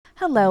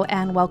Hello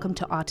and welcome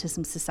to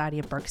Autism Society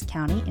of Berks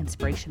County,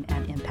 Inspiration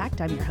and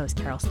Impact. I'm your host,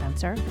 Carol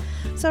Spencer.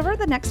 So over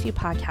the next few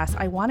podcasts,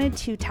 I wanted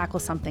to tackle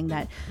something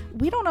that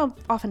we don't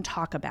often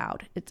talk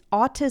about. It's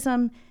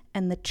autism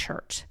and the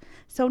church.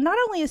 So not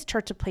only is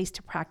church a place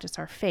to practice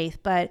our faith,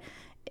 but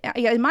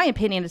in my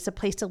opinion, it's a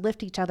place to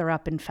lift each other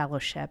up in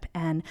fellowship.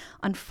 And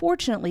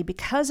unfortunately,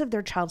 because of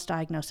their child's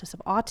diagnosis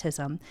of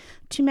autism,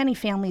 too many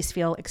families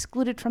feel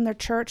excluded from their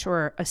church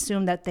or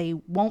assume that they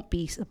won't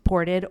be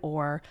supported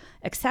or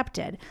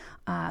accepted.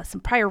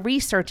 Some prior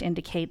research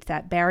indicates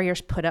that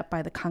barriers put up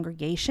by the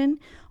congregation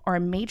are a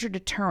major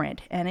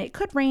deterrent, and it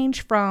could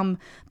range from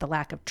the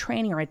lack of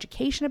training or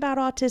education about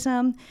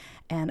autism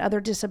and other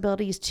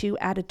disabilities to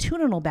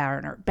attitudinal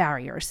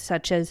barriers,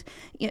 such as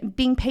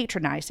being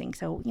patronizing.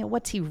 So,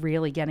 what's he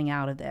really getting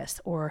out of this?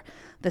 Or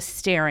the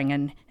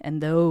staring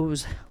and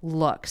those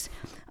looks.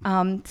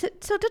 So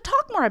to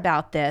talk more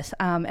about this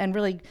and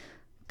really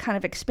kind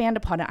of expand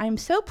upon it, I am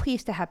so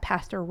pleased to have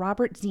Pastor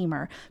Robert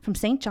Ziemer from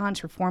St.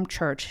 John's Reformed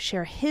Church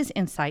share his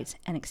insights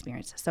and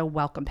experiences. So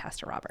welcome,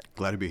 Pastor Robert.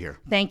 Glad to be here.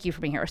 Thank you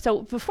for being here.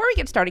 So before we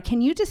get started,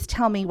 can you just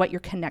tell me what your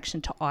connection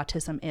to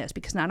autism is?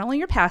 Because not only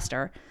you're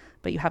pastor,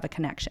 but you have a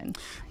connection.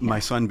 My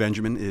son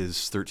Benjamin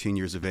is 13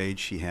 years of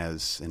age. He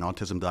has an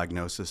autism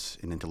diagnosis,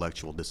 an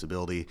intellectual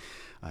disability.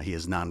 He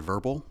is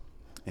nonverbal,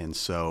 and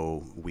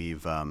so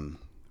we've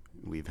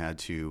had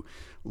to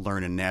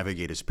learn and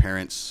navigate as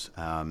parents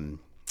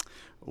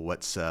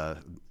what's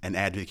an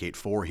advocate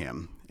for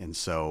him, and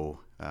so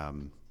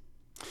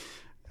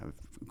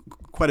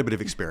quite a bit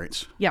of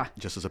experience. Yeah,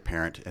 just as a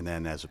parent and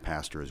then as a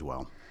pastor as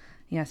well.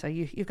 Yeah, so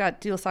you've got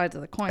dual sides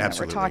of the coin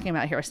Absolutely. that we're talking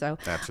about here. So,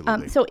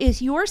 Absolutely. So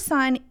is your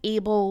son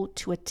able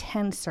to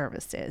attend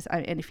services?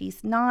 And if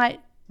he's not,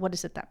 what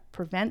is it that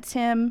prevents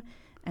him?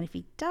 And if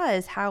he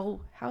does, how's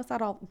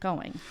that all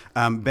going?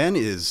 Ben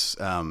is,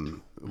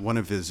 one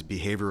of his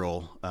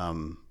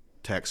behavioral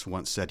texts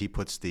once said he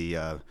puts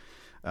the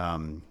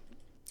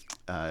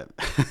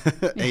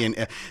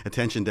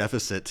attention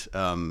deficit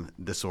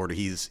disorder.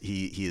 He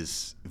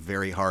is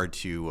very hard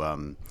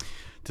to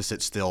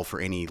sit still for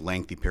any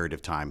lengthy period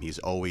of time. He's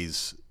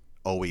always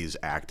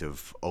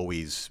active,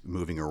 always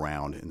moving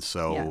around, and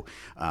so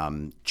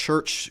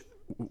church.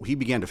 He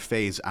began to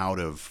phase out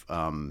of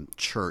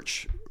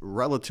church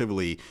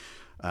relatively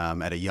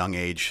at a young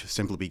age,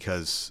 simply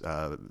because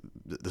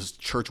this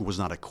church was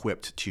not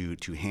equipped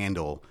to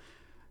handle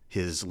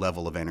his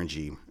level of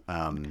energy.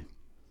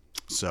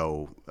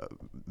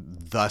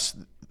 Thus,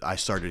 I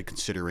started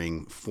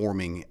considering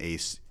forming a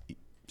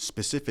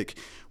specific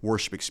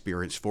worship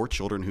experience for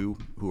children who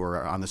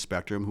are on the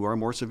spectrum, who are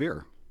more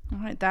severe. All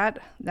right, that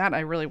I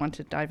really want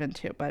to dive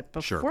into, but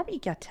before we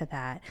get to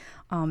that,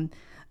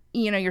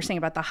 you're saying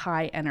about the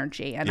high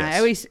energy, and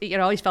yes. I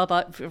always felt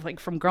like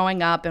from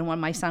growing up and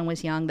when my son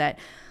was young that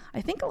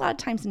I think a lot of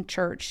times in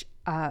church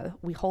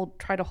we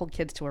try to hold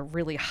kids to a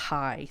really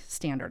high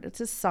standard.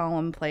 It's a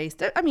solemn place.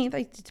 I mean,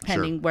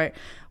 depending Sure.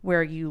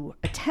 where you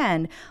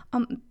attend,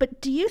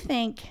 but do you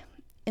think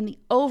in the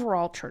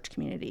overall church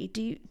community,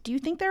 do you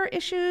think there are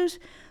issues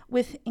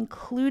with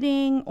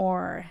including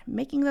or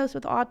making those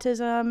with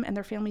autism and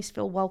their families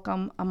feel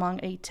welcome among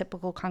a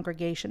typical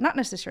congregation? Not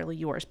necessarily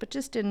yours, but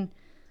just in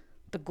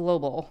the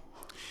global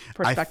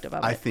perspective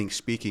of it. I think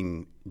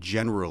speaking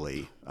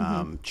generally,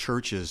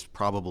 church is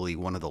probably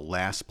one of the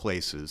last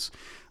places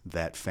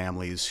that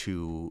families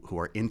who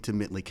are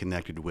intimately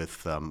connected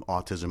with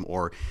autism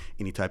or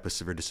any type of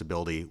severe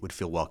disability would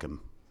feel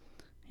welcome.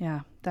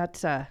 Yeah,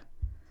 that's a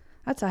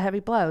heavy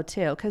blow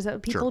too, because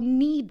people Sure.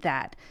 need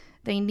that.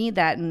 They need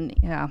that, and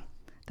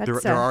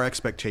there are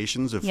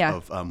expectations of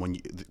when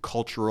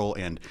cultural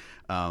and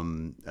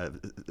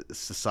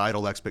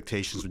societal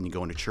expectations when you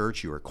go into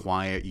church. You are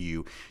quiet.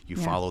 You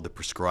follow the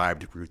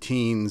prescribed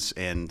routines,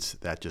 and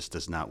that just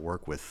does not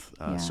work with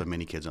so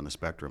many kids on the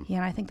spectrum. Yeah,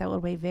 and I think that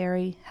would weigh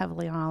very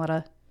heavily on a lot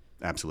of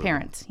Absolutely.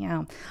 parents.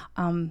 Yeah,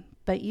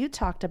 but you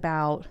talked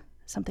about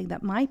something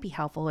that might be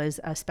helpful is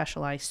a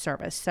specialized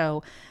service.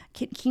 So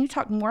can you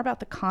talk more about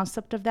the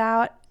concept of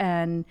that?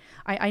 And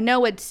I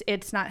know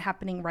it's not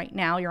happening right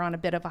now. You're on a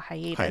bit of a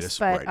hiatus,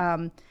 but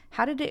right.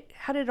 How did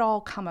it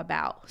all come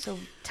about? So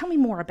tell me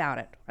more about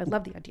it. I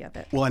love the idea of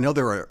it. Well, I know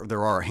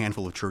there are a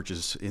handful of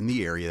churches in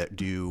the area that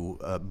do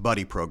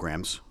buddy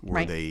programs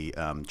where Right. they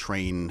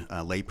train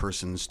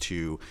laypersons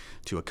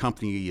to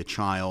accompany a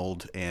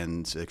child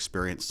and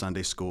experience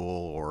Sunday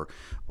school or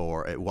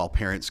while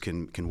parents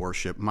can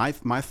worship. My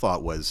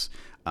thought was,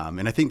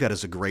 and I think that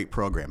is a great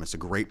program. It's a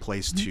great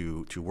place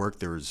to work.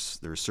 There's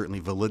certainly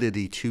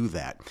validity to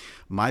that.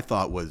 My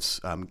thought was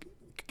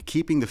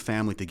keeping the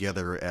family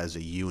together as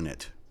a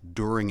unit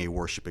during a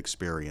worship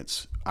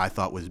experience, I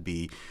thought was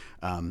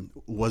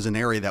an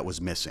area that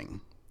was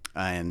missing,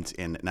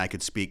 and I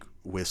could speak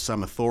with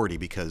some authority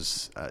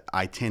because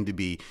I tend to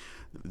be.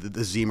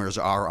 The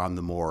Ziemers are on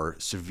the more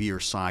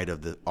severe side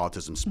of the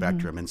autism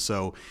spectrum. And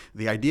so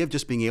the idea of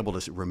just being able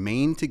to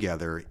remain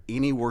together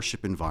in a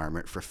worship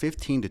environment for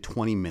 15 to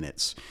 20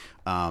 minutes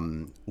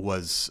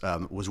was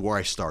where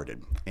I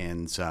started.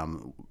 And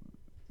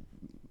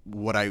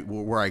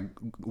where I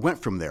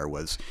went from there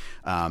was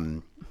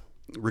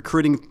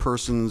recruiting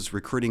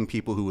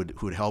people who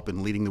would help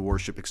in leading the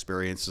worship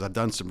experiences. I've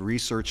done some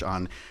research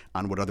on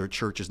what other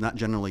churches, not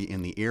generally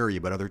in the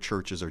area, but other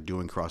churches are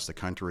doing across the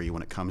country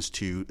when it comes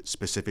to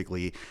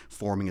specifically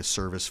forming a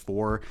service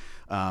for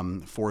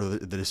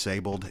the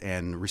disabled,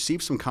 and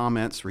received some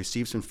comments,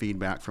 received some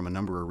feedback from a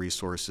number of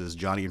resources.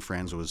 Johnny and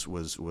Friends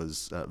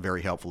was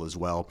very helpful as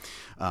well.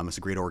 It's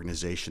a great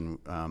organization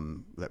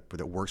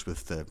that works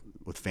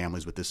with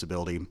families with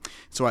disability.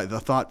 So I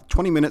thought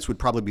 20 minutes would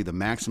probably be the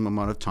maximum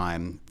amount of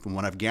time. From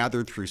what I've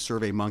gathered through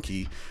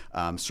SurveyMonkey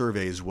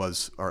surveys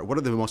are what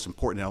are the most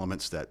important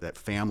elements that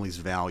families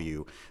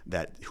value,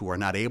 that who are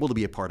not able to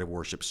be a part of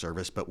worship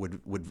service but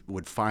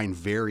would find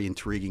very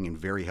intriguing and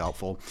very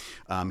helpful.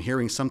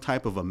 Hearing some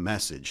type of a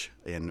message,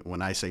 and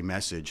when I say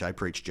message, I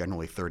preach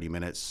generally 30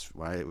 minutes.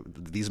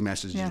 These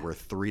messages were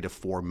 3 to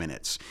 4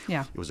 minutes.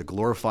 Yeah. It was a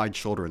glorified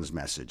children's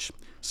message.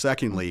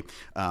 Secondly,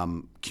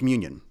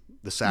 communion.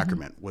 The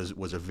sacrament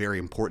was a very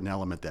important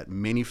element that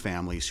many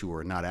families who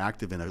are not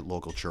active in a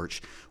local church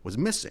was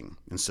missing,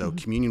 and so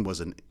communion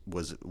was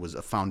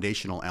a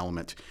foundational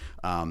element,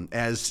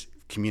 as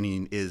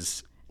communion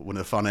is one of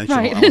the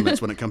foundational elements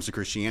when it comes to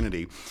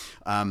Christianity.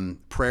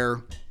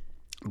 Prayer,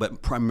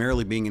 but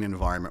primarily being in an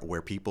environment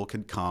where people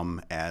could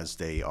come as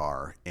they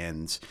are,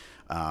 and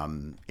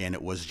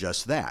it was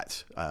just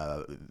that.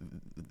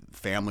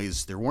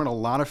 Families, there weren't a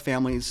lot of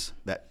families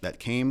that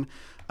came.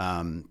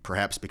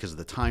 Perhaps because of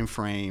the time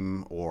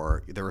frame,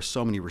 or there are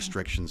so many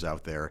restrictions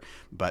out there.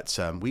 But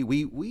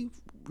we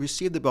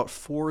received about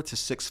 4 to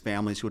 6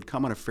 families who would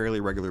come on a fairly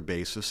regular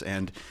basis,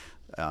 and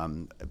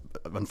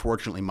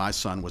unfortunately, my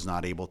son was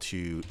not able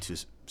to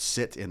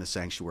sit in the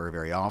sanctuary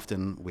very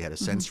often. We had a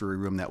sensory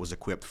room that was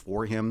equipped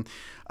for him,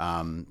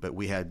 but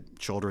we had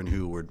children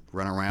who would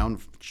run around.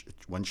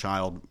 One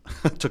child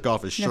took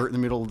off his shirt in the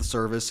middle of the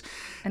service.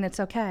 And it's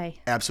okay.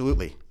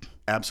 Absolutely.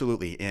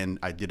 And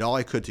I did all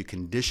I could to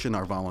condition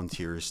our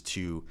volunteers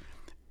to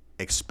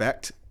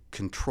expect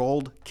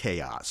controlled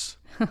chaos.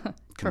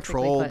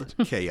 Controlled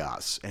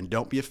chaos. And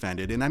don't be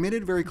offended. And I made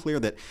it very clear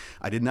that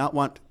I didn't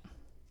want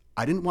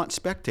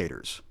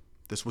spectators.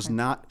 This was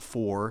not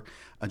for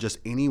just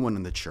anyone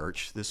in the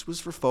church. This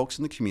was for folks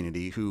in the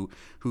community who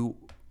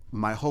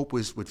my hope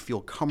would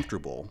feel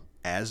comfortable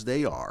as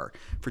they are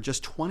for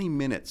just 20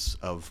 minutes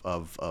of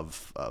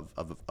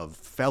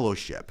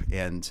fellowship.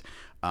 And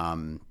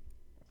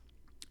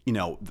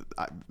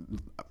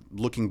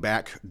looking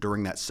back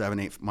during that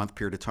 7-8 month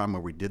period of time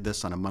where we did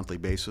this on a monthly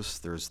basis,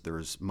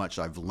 there's much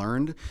I've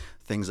learned,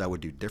 things I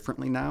would do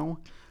differently now,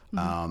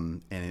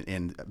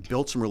 and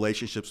built some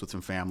relationships with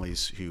some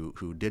families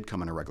who did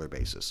come on a regular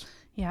basis.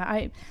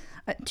 Yeah,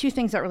 two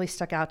things that really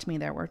stuck out to me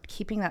there were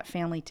keeping that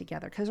family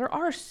together, because there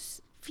are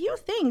few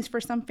things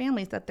for some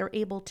families that they're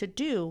able to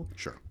do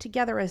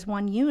together as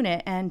one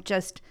unit, and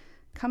just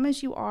come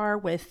as you are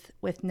with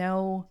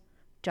no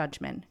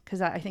judgment,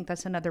 because I think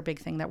that's another big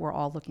thing that we're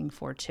all looking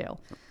for too.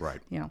 Right.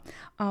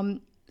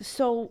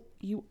 So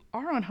you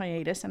are on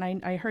hiatus, and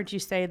I heard you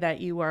say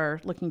that you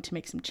are looking to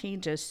make some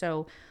changes.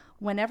 So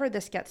whenever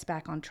this gets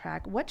back on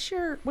track, what's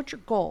your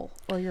goal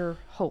or your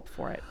hope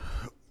for it?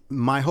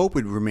 My hope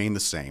would remain the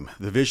same.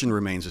 The vision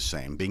remains the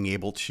same, being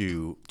able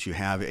to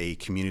have a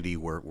community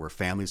where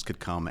families could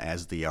come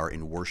as they are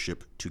in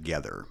worship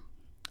together.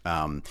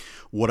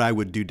 What I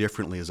would do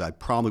differently is I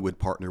probably would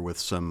partner with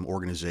some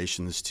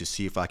organizations to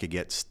see if I could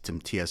get some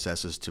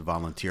TSSs to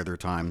volunteer their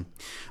time.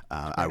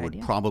 I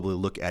would probably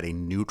look at a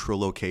neutral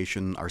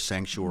location. Our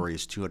sanctuary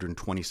is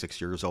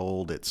 226 years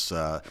old. It's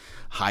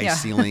high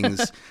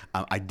ceilings.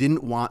 I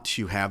didn't want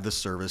to have the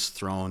service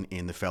thrown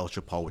in the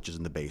fellowship hall, which is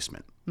in the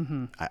basement.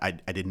 I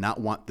did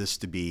not want this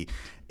to be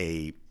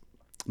a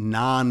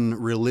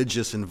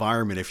non-religious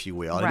environment, if you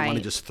will. I didn't want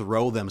to just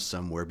throw them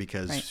somewhere,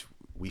 because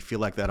we feel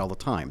like that all the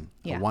time.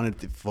 I wanted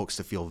the folks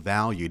to feel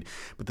valued,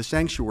 but the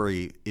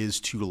sanctuary is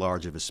too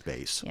large of a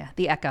space. Yeah,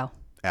 the echo.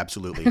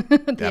 Absolutely.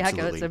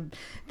 Echo. It's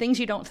things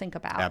you don't think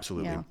about.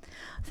 Absolutely. Yeah.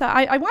 So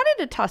I wanted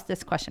to toss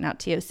this question out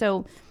to you.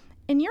 So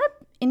in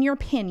your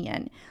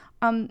opinion,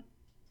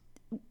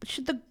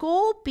 should the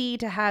goal be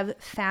to have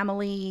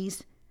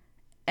families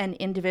and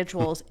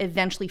individuals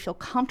eventually feel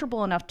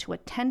comfortable enough to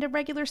attend a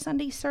regular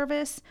Sunday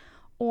service?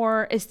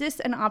 Or is this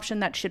an option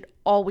that should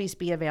always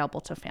be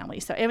available to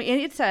families? So I mean,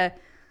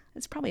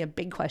 it's probably a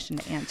big question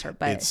to answer,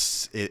 but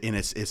it's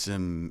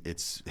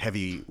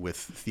heavy with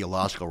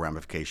theological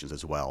ramifications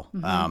as well.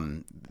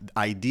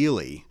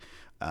 Ideally,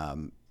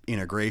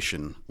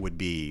 integration would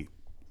be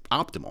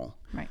optimal,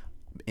 right?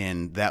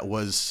 And that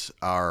was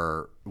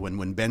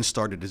when Ben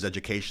started his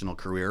educational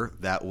career,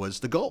 that was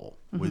the goal,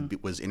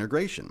 was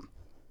integration.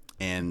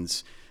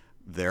 And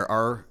there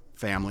are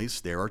families,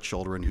 there are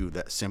children who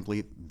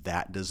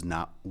that does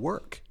not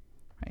work.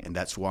 Right. And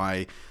that's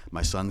why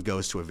my son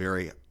goes to a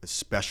very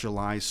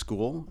specialized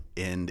school,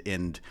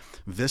 and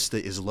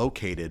Vista is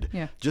located,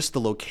 just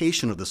the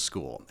location of the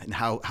school and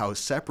how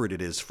separate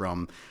it is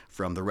from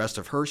the rest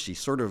of Hershey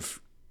sort of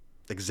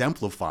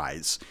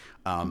exemplifies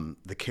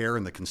the care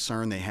and the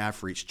concern they have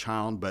for each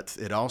child, but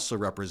it also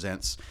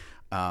represents,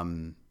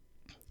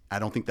 I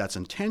don't think that's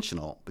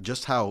intentional, but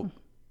just how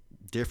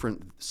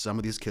different some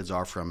of these kids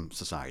are from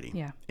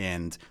society,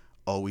 and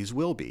always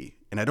will be.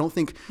 And I don't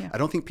think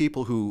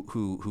people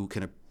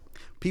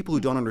who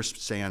don't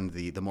understand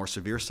the more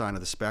severe side of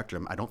the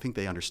spectrum, I don't think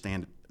they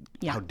understand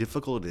how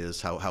difficult it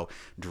is, how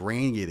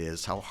draining it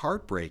is, how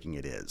heartbreaking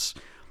it is,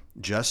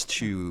 just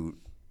to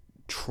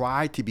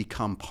try to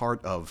become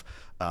part of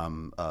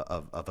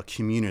a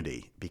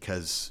community,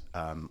 because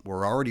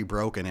we're already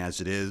broken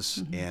as it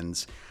is.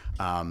 And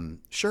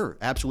sure,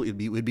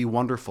 absolutely, it would be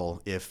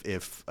wonderful if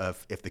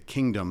the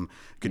kingdom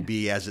could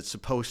be as it's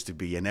supposed to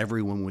be, and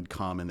everyone would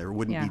come, and there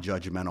wouldn't be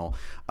judgmental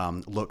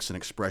looks and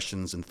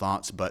expressions and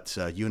thoughts. But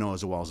you know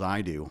as well as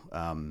I do,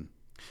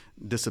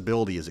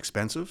 disability is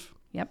expensive.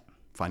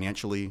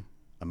 Financially,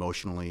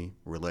 emotionally,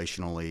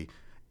 relationally,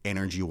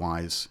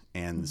 energy-wise,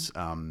 and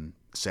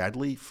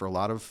sadly, for a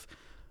lot of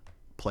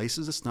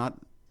places,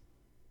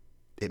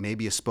 it may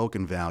be a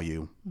spoken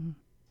value,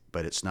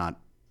 but it's not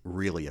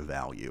really a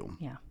value.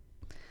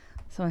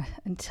 So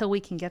until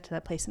we can get to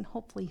that place, and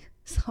hopefully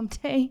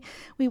someday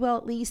we will,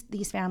 at least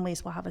these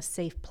families will have a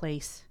safe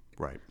place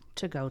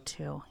to go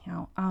to.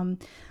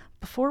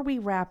 Before we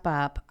wrap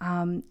up,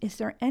 is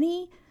there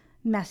any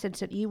message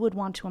that you would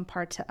want to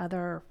impart to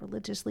other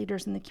religious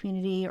leaders in the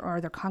community or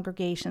other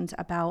congregations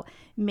about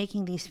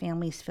making these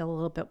families feel a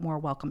little bit more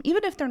welcome,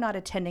 even if they're not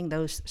attending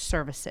those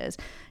services,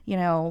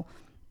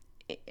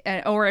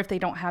 or if they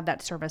don't have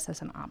that service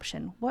as an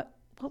option? What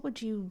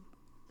would you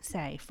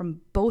say from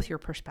both your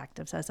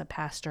perspectives as a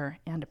pastor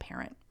and a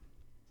parent?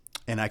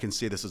 And I can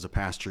say this as a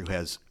pastor who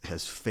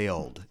has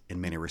failed in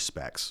many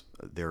respects.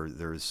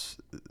 There's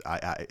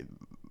a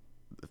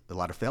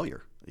lot of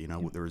failure.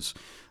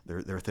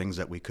 There are things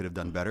that we could have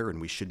done better,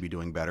 and we should be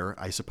doing better.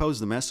 I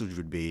suppose the message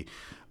would be,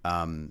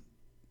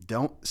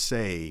 don't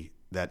say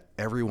that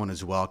everyone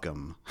is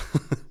welcome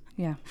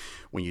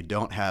when you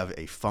don't have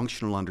a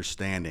functional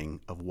understanding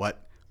of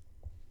what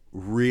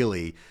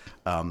really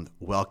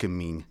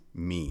welcoming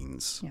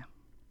means.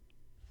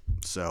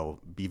 So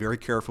be very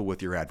careful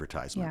with your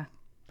advertisement.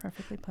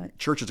 Perfectly put.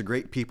 Churches are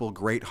great people,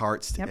 great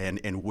hearts,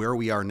 and where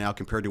we are now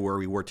compared to where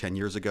we were 10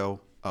 years ago,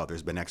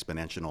 there's been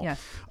exponential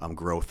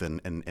growth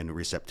and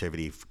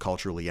receptivity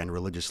culturally and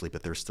religiously,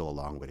 but there's still a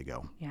long way to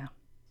go.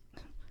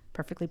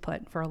 Perfectly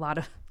put for a lot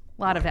of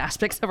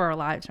aspects of our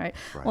lives, right?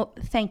 Well,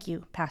 thank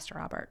you, Pastor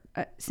Robert,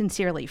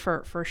 sincerely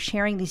for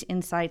sharing these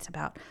insights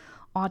about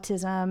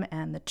autism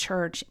and the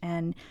church.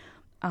 And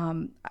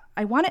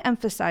I want to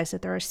emphasize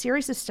that there are a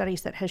series of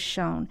studies that has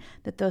shown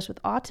that those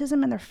with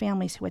autism and their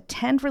families who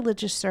attend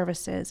religious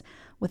services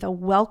with a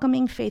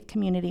welcoming faith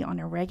community on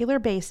a regular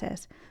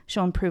basis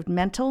show improved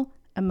mental,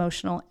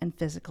 emotional, and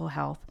physical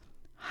health,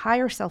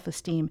 higher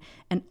self-esteem,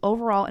 and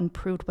overall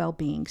improved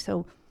well-being.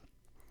 So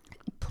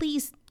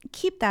please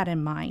keep that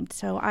in mind.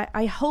 So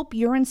I hope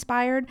you're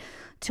inspired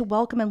to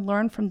welcome and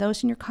learn from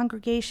those in your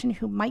congregation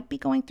who might be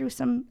going through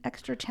some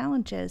extra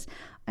challenges,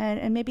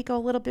 and maybe go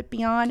a little bit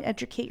beyond,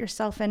 educate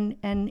yourself, and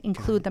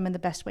include them in the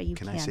best way you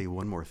can. Can I say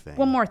one more thing?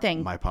 One more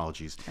thing. My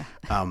apologies.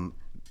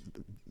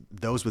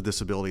 Those with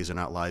disabilities are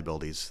not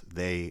liabilities.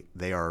 They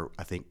are,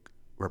 I think,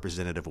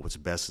 representative of what's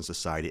best in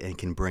society and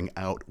can bring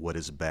out what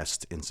is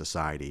best in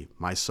society.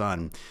 My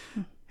son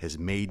has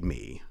made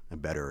me a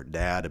better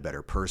dad, a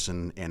better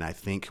person, and I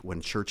think when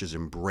churches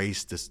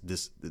embrace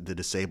the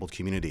disabled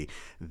community,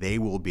 they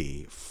will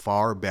be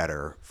far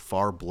better,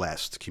 far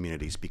blessed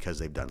communities because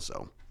they've done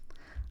so.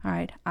 All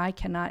right, I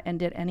cannot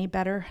end it any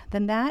better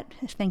than that.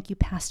 Thank you,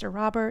 Pastor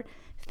Robert.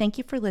 Thank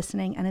you for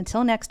listening, and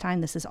until next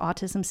time, this is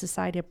Autism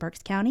Society of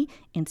Berks County,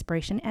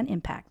 Inspiration and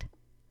Impact.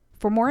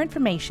 For more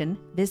information,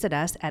 visit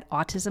us at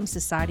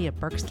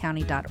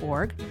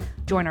autismsocietyofberkscounty.org,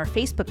 join our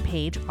Facebook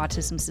page,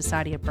 Autism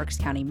Society of Berks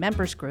County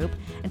Members Group,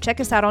 and check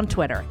us out on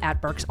Twitter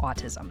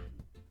 @BerksAutism.